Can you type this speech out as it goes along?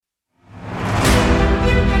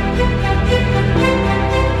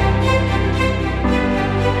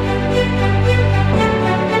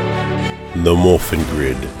the Morphin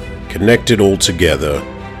Grid, connected all together,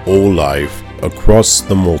 all life, across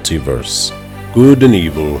the multiverse. Good and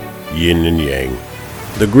evil, yin and yang.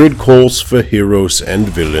 The grid calls for heroes and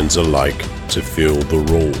villains alike to fill the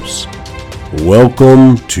roles.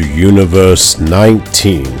 Welcome to Universe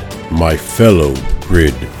 19, my fellow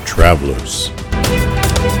grid travelers.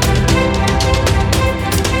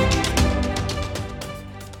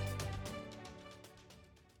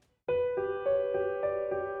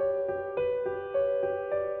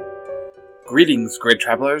 Greetings, Grid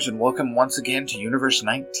Travelers, and welcome once again to Universe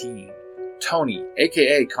 19. Tony,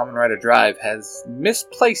 aka Kamen Rider Drive, has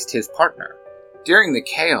misplaced his partner. During the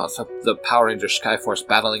chaos of the Power Ranger Skyforce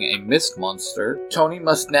battling a mist monster, Tony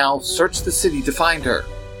must now search the city to find her.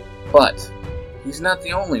 But he's not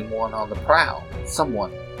the only one on the prowl.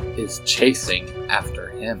 Someone is chasing after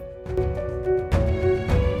him.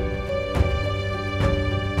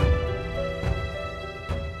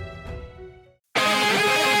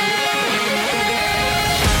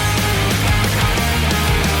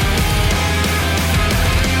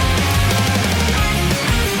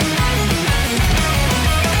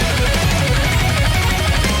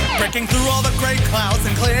 Breaking through all the gray clouds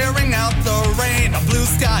and clearing out the rain. A blue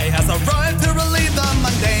sky has arrived to relieve the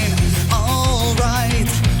mundane. Alright,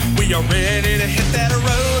 we are ready to hit that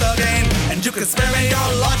road again. And you can spare me your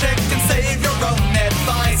logic and save your own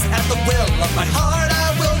advice. At the will of my heart,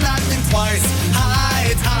 I will not think twice.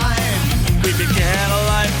 High time, we began a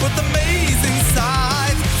life with amazing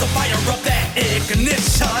sights. So fire up that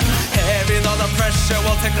ignition. Heavy though the pressure,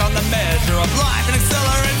 will take on the measure of life and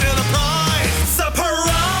accelerate to the prize. Surprise!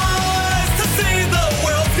 See the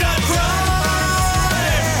world got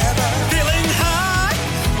crime. Feeling high,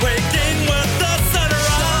 waking with the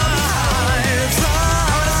sunrise.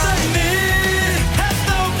 Destiny has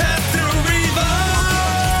no path to revive.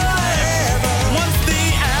 Once the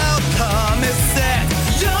outcome is set,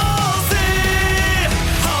 you'll see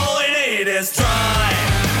all we need is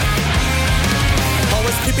drive.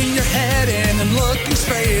 Always keeping your head in and looking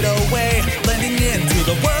straight away, blending into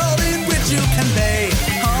the world in which you convey.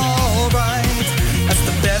 That's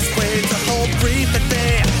the best way to hold grief at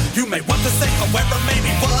bay. You may want to say however, maybe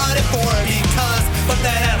what if or because, but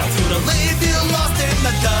that attitude will leave you lost in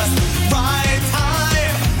the dust. Right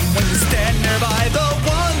time, when you stand nearby the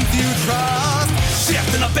ones you trust,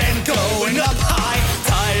 shifting up and going up high.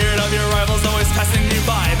 Tired of your rivals always passing you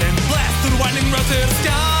by, then blast through the winding road to the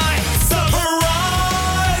sky.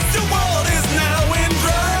 Surprise! Your world is now in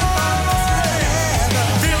drive.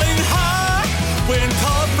 Feeling high, wind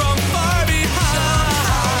called from far behind.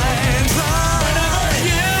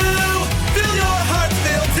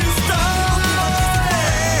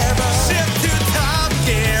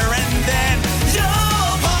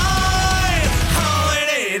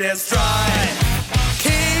 Stride.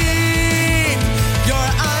 Keep your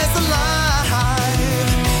eyes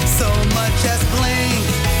alive, so much as blink,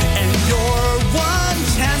 and your one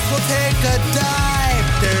chance will take a dive.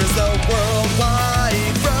 There's a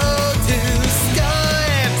worldwide road to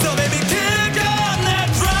sky, so baby kick on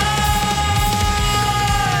that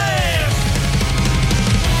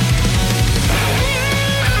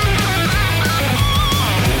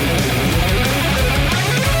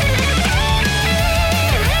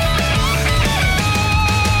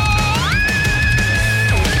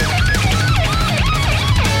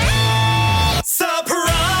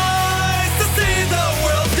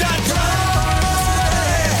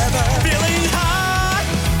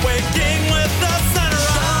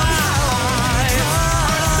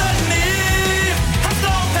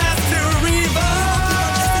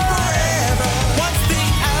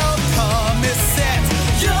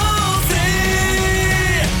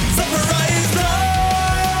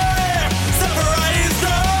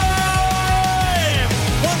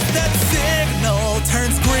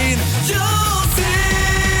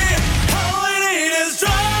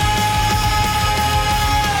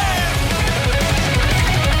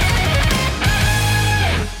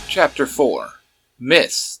Chapter 4.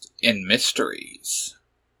 Mist in Mysteries.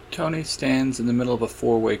 Tony stands in the middle of a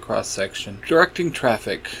four-way cross-section, directing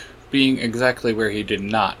traffic, being exactly where he did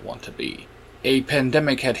not want to be. A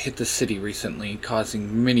pandemic had hit the city recently,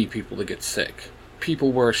 causing many people to get sick.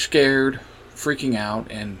 People were scared, freaking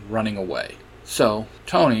out, and running away. So,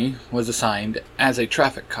 Tony was assigned as a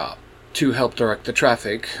traffic cop to help direct the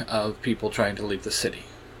traffic of people trying to leave the city.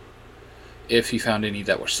 If he found any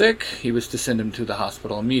that were sick, he was to send them to the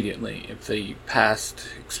hospital immediately. If they passed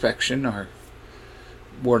inspection or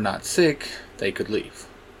were not sick, they could leave.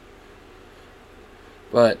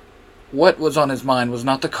 But what was on his mind was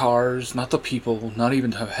not the cars, not the people, not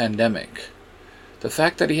even the pandemic. The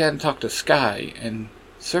fact that he hadn't talked to Sky in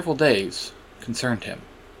several days concerned him.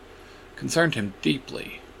 Concerned him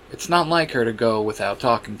deeply. It's not like her to go without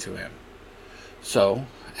talking to him. So,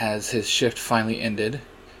 as his shift finally ended,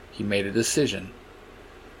 he made a decision.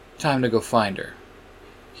 Time to go find her.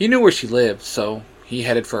 He knew where she lived, so he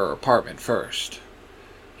headed for her apartment first.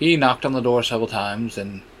 He knocked on the door several times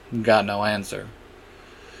and got no answer.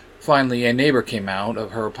 Finally, a neighbor came out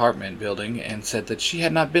of her apartment building and said that she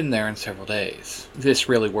had not been there in several days. This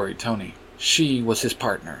really worried Tony. She was his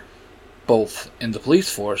partner, both in the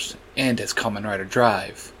police force and as Kamen Rider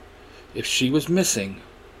Drive. If she was missing,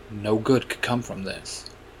 no good could come from this.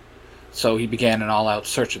 So he began an all-out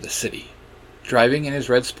search of the city. Driving in his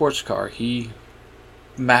red sports car, he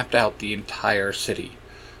mapped out the entire city.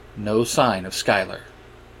 No sign of Skyler.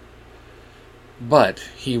 But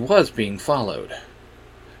he was being followed.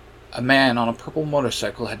 A man on a purple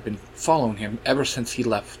motorcycle had been following him ever since he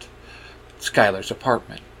left Skyler's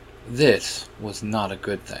apartment. This was not a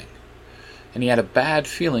good thing, and he had a bad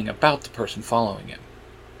feeling about the person following him.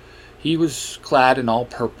 He was clad in all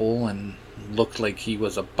purple and looked like he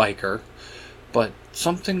was a biker, but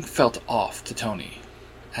something felt off to Tony,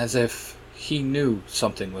 as if he knew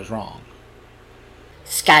something was wrong.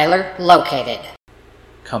 Skyler located,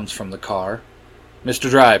 comes from the car. Mr.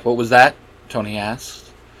 Drive, what was that? Tony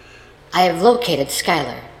asked. I have located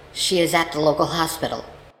Skyler. She is at the local hospital.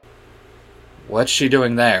 What's she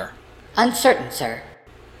doing there? Uncertain, sir.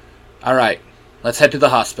 Alright, let's head to the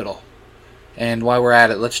hospital. And while we're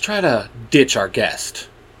at it, let's try to ditch our guest.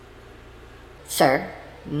 Sir,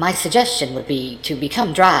 my suggestion would be to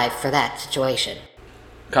become Drive for that situation.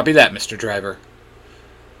 Copy that, Mr. Driver.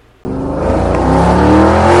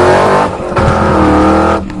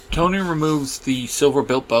 Tony removes the silver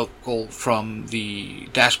belt buckle from the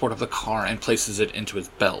dashboard of the car and places it into his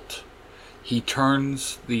belt. He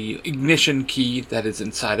turns the ignition key that is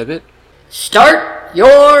inside of it. Start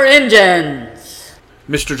your engines!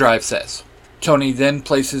 Mr. Drive says. Tony then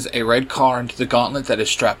places a red car into the gauntlet that is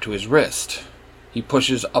strapped to his wrist. He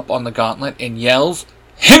pushes up on the gauntlet and yells,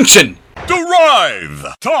 Henshin!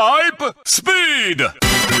 Drive! Type speed!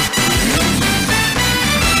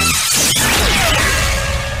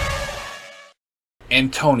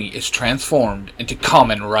 And Tony is transformed into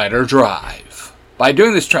Kamen Rider Drive. By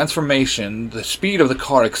doing this transformation, the speed of the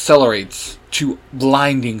car accelerates to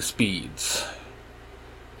blinding speeds.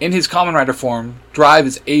 In his Kamen Rider form, Drive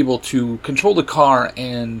is able to control the car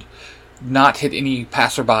and not hit any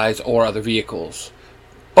passerbys or other vehicles.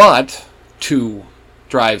 But, to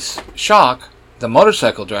Drive's shock, the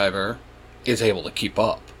motorcycle driver is able to keep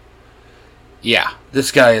up. Yeah,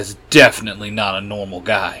 this guy is definitely not a normal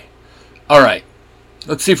guy. Alright.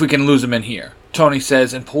 Let's see if we can lose him in here, Tony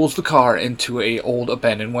says and pulls the car into a old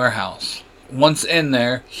abandoned warehouse. Once in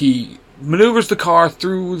there, he maneuvers the car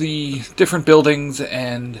through the different buildings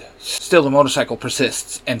and still the motorcycle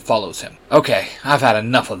persists and follows him. Okay, I've had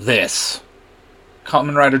enough of this.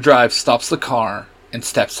 Kamen Rider Drive stops the car and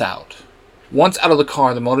steps out. Once out of the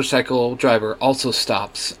car, the motorcycle driver also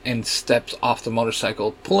stops and steps off the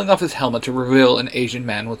motorcycle, pulling off his helmet to reveal an Asian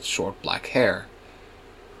man with short black hair.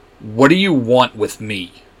 What do you want with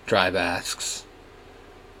me? Drive asks.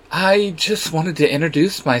 I just wanted to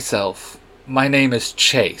introduce myself. My name is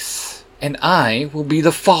Chase, and I will be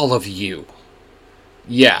the fall of you.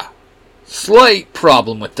 Yeah, slight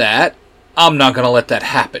problem with that. I'm not gonna let that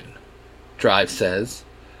happen, Drive says.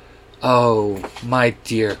 Oh, my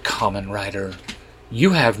dear Kamen Rider,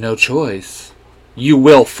 you have no choice. You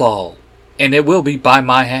will fall, and it will be by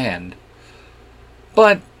my hand.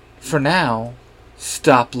 But, for now,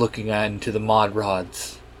 stop looking into the mod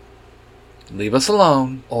rods. Leave us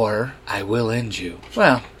alone, or I will end you.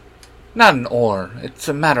 Well, not an or. It's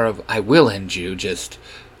a matter of I will end you, just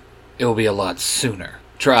it will be a lot sooner.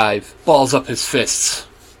 Drive balls up his fists.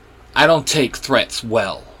 I don't take threats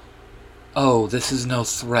well. Oh, this is no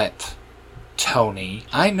threat, Tony.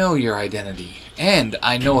 I know your identity, and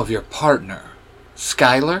I know of your partner.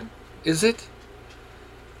 Skyler, is it?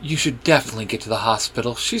 You should definitely get to the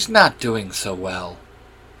hospital. She's not doing so well.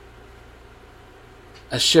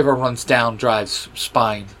 A shiver runs down Drive's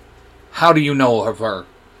spine. How do you know of her?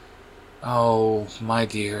 Oh, my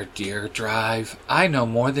dear, dear Drive. I know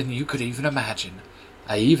more than you could even imagine.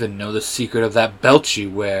 I even know the secret of that belt you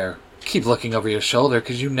wear. Keep looking over your shoulder,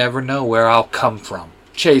 because you never know where I'll come from.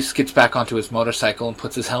 Chase gets back onto his motorcycle and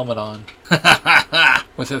puts his helmet on.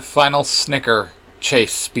 With a final snicker,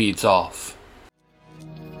 Chase speeds off.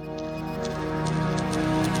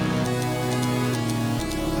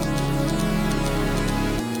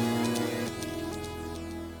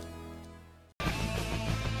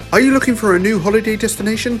 Are you looking for a new holiday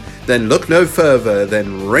destination? Then look no further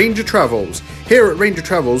than Ranger Travels. Here at Ranger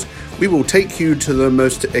Travels, We will take you to the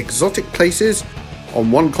most exotic places on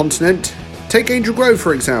one continent. Take Angel Grove,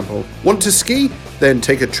 for example. Want to ski? Then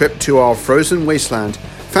take a trip to our frozen wasteland.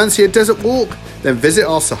 Fancy a desert walk? Then visit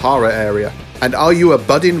our Sahara area. And are you a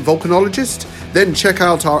budding volcanologist? Then check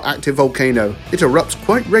out our active volcano. It erupts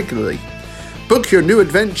quite regularly. Book your new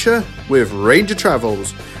adventure with Ranger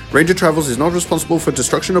Travels. Ranger Travels is not responsible for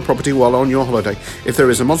destruction of property while on your holiday. If there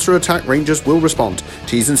is a monster attack, Rangers will respond.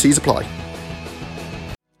 T's and C's apply.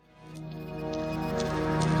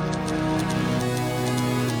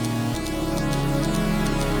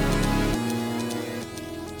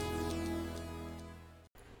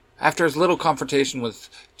 After his little confrontation with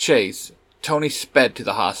Chase, Tony sped to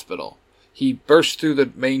the hospital. He burst through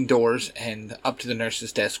the main doors and up to the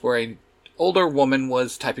nurse's desk where an older woman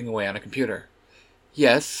was typing away on a computer.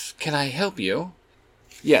 Yes, can I help you?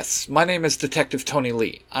 Yes, my name is Detective Tony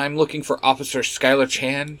Lee. I'm looking for Officer Skyler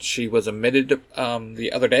Chan. She was admitted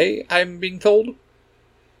the other day, I'm being told.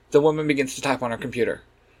 The woman begins to type on her computer.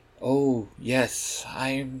 Oh, yes,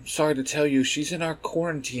 I'm sorry to tell you she's in our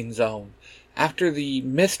quarantine zone. After the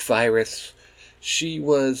mist virus, she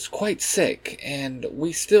was quite sick, and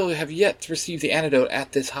we still have yet to receive the antidote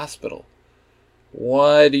at this hospital.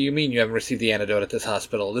 What do you mean you haven't received the antidote at this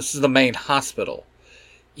hospital? This is the main hospital.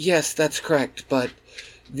 Yes, that's correct, but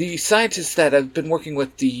the scientists that have been working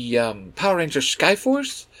with the Power Ranger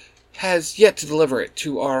Skyforce has yet to deliver it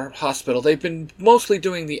to our hospital. They've been mostly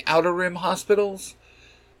doing the Outer Rim hospitals.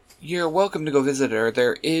 You're welcome to go visit her.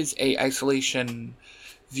 There is a isolation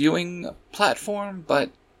viewing platform, but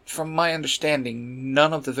from my understanding,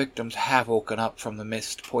 none of the victims have woken up from the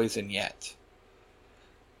mist poison yet.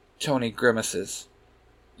 Tony grimaces.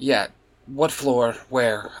 Yeah, what floor?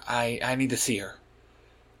 Where? I need to see her.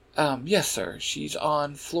 Yes, sir. She's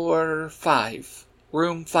on floor 5,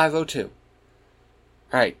 room 502.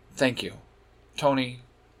 Alright, thank you. Tony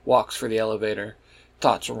walks for the elevator,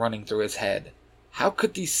 thoughts running through his head. How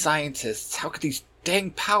could these scientists, how could these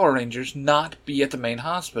dang Power Rangers not be at the main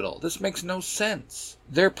hospital? This makes no sense.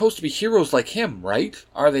 They're supposed to be heroes like him, right?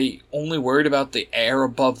 Are they only worried about the air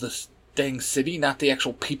above this dang city, not the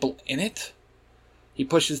actual people in it? He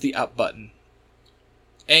pushes the up button.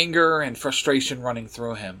 Anger and frustration running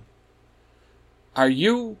through him. Are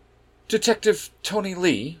you Detective Tony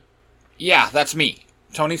Lee? Yeah, that's me,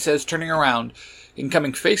 Tony says, turning around and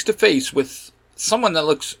coming face to face with someone that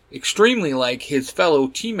looks extremely like his fellow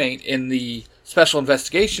teammate in the Special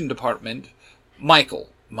Investigation Department, Michael.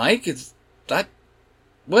 Mike, is that...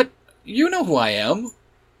 What? You know who I am.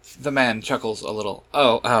 The man chuckles a little.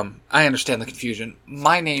 Oh, I understand the confusion.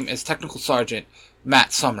 My name is Technical Sergeant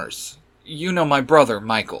Matt Summers. You know my brother,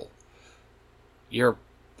 Michael. Your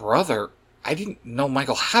brother? I didn't know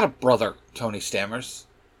Michael had a brother, Tony stammers.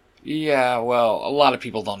 Yeah, well, a lot of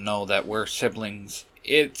people don't know that we're siblings.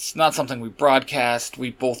 It's not something we broadcast. We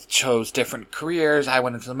both chose different careers. I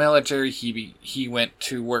went into the military. He went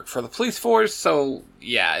to work for the police force. So,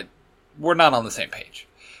 yeah, we're not on the same page.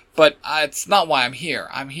 But it's not why I'm here.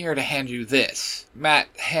 I'm here to hand you this. Matt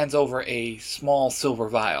hands over a small silver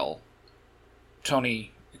vial.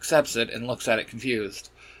 Tony accepts it and looks at it confused.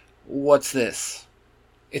 What's this?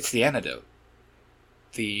 It's the antidote.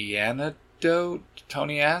 The antidote?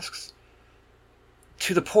 Tony asks.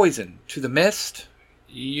 To the poison. To the mist?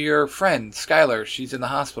 Your friend, Skyler, she's in the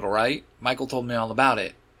hospital, right? Michael told me all about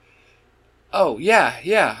it. Oh,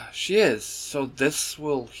 yeah, she is. So this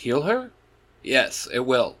will heal her? Yes, it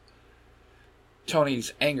will.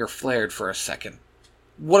 Tony's anger flared for a second.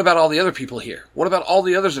 What about all the other people here? What about all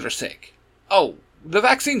the others that are sick? Oh, the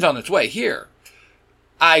vaccine's on its way here.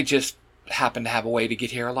 I just happen to have a way to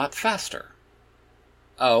get here a lot faster.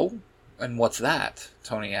 Oh, and what's that?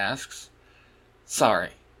 Tony asks. Sorry,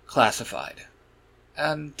 classified.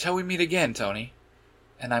 Until we meet again, Tony.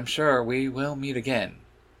 And I'm sure we will meet again,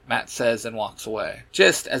 Matt says and walks away.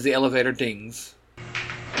 Just as the elevator dings.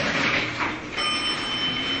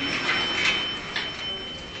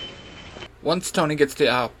 Once Tony gets to the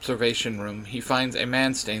observation room, he finds a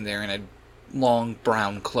man staying there in a long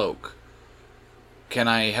brown cloak. Can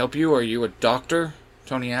I help you? Are you a doctor?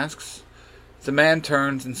 Tony asks. The man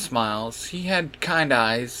turns and smiles. He had kind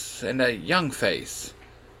eyes and a young face.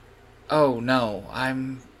 Oh, no,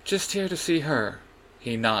 I'm just here to see her.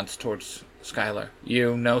 He nods towards Skyler.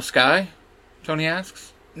 You know Sky? Tony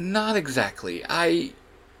asks. Not exactly. I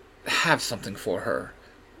have something for her.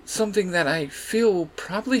 Something that I feel will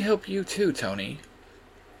probably help you too, Tony.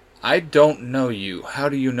 I don't know you. How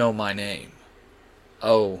do you know my name?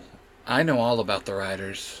 Oh, I know all about the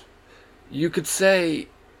Riders. You could say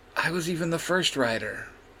I was even the first Rider,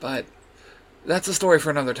 but that's a story for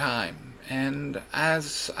another time. And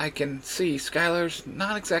as I can see, Skyler's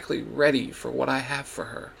not exactly ready for what I have for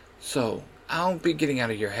her. So, I'll be getting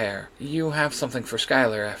out of your hair. You have something for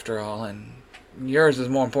Skyler, after all, and yours is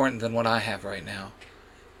more important than what I have right now.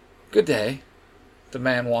 Good day. The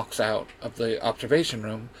man walks out of the observation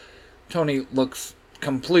room. Tony looks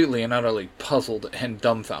completely and utterly puzzled and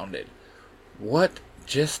dumbfounded. What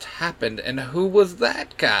just happened, and who was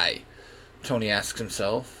that guy? Tony asks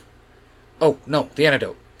himself. Oh, no, the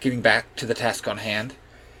antidote. Getting back to the task on hand,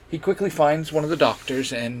 he quickly finds one of the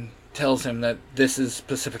doctors and tells him that this is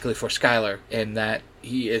specifically for Skyler, and that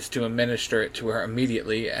he is to administer it to her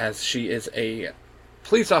immediately, as she is a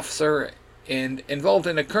police officer and involved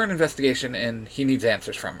in a current investigation, and he needs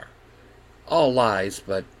answers from her. All lies,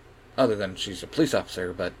 but other than she's a police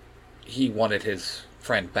officer, but he wanted his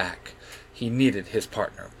friend back. He needed his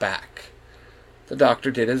partner back. The doctor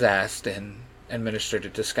did as asked and administered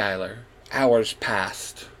it to Skyler. Hours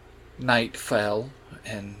passed. Night fell,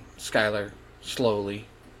 and Skyler slowly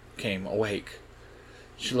came awake.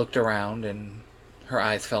 She looked around, and her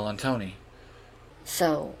eyes fell on Tony.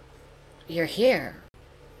 So, you're here.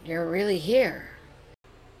 You're really here.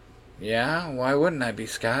 Yeah, why wouldn't I be,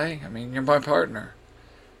 Sky? I mean, you're my partner.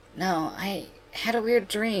 No, I had a weird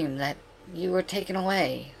dream that you were taken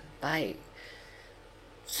away by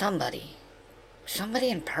somebody. Somebody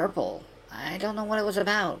in purple. I don't know what it was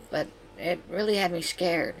about, but it really had me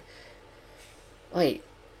scared. Wait,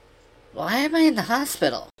 why am I in the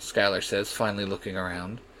hospital? Skyler says, finally looking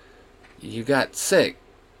around. You got sick.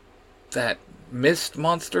 That mist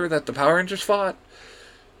monster that the Power Rangers fought?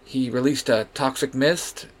 He released a toxic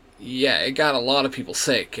mist. Yeah, it got a lot of people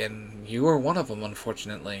sick, and you were one of them,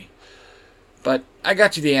 unfortunately. But I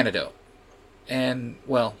got you the antidote. And,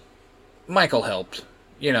 well, Michael helped.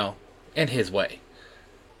 You know, in his way.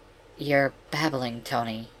 You're babbling,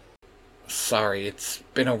 Tony. Sorry, it's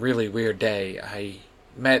been a really weird day. I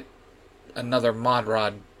met another Mod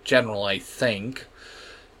Rod general, I think.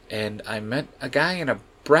 And I met a guy in a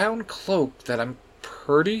brown cloak that I'm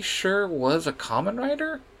pretty sure was a Kamen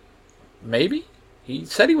Rider? Maybe? He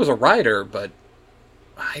said he was a rider, but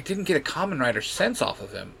I didn't get a Kamen Rider sense off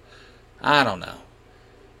of him. I don't know.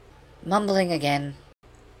 Mumbling again.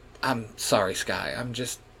 I'm sorry, Sky. I'm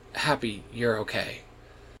just happy you're okay.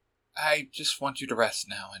 I just want you to rest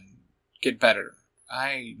now and get better.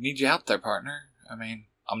 I need you out there, partner. I mean,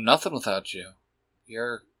 I'm nothing without you.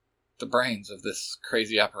 You're the brains of this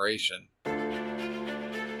crazy operation.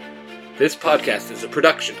 This podcast is a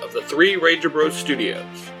production of the Three Ranger Bros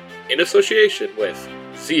Studios, in association with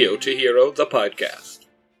Zio to Hero, the podcast.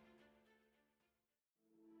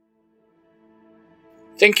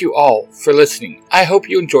 Thank you all for listening. I hope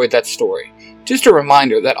you enjoyed that story. Just a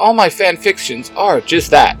reminder that all my fanfictions are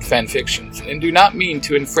just that, fanfictions, and do not mean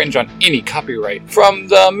to infringe on any copyright from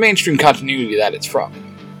the mainstream continuity that it's from.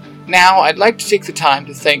 Now, I'd like to take the time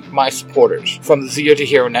to thank my supporters from the Zio to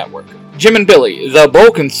Hero Network. Jim and Billy, the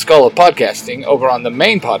bulk and skull of podcasting, over on the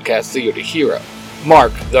main podcast, Zio to Hero.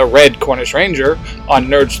 Mark, the Red Cornish Ranger, on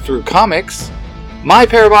Nerds Through Comics. My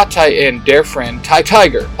Parabatai and dear friend Ty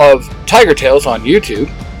Tiger of Tiger Tales on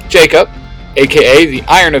YouTube. Jacob, aka the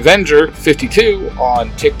Iron Avenger 52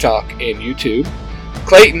 on TikTok and YouTube.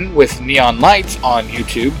 Clayton with Neon Lights on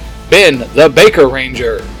YouTube. Ben, the Baker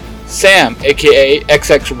Ranger. Sam, aka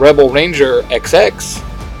XX Rebel Ranger XX.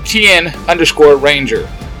 TN_Ranger.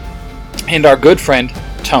 And our good friend,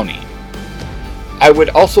 Tony. I would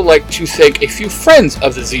also like to thank a few friends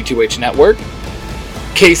of the Z2H Network.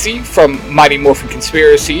 Casey from Mighty Morphin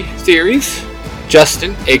Conspiracy Theories.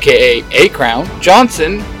 Justin, aka A-Crown.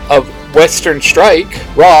 Johnson of Western Strike.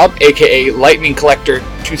 Rob, aka Lightning Collector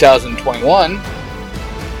 2021.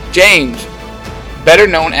 James, better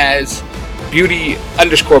known as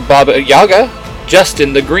Beauty_Baba Yaga.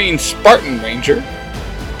 Justin, the Green Spartan Ranger.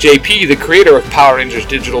 JP, the creator of Power Rangers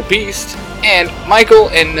Digital Beast. And Michael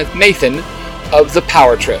and Nathan of the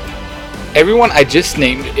Power Trip. Everyone I just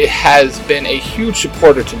named, it has been a huge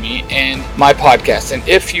supporter to me and my podcast, and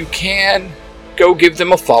if you can, go give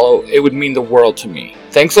them a follow. It would mean the world to me.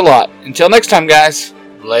 Thanks a lot. Until next time, guys.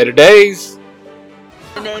 Later days.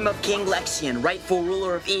 In the name of King Lexian, rightful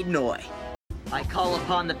ruler of Edenoi, I call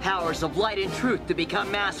upon the powers of light and truth to become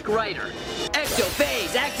Masked Rider.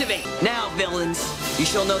 Ectophase, activate! Now, villains, you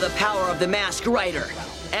shall know the power of the Masked Rider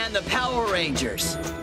and the Power Rangers.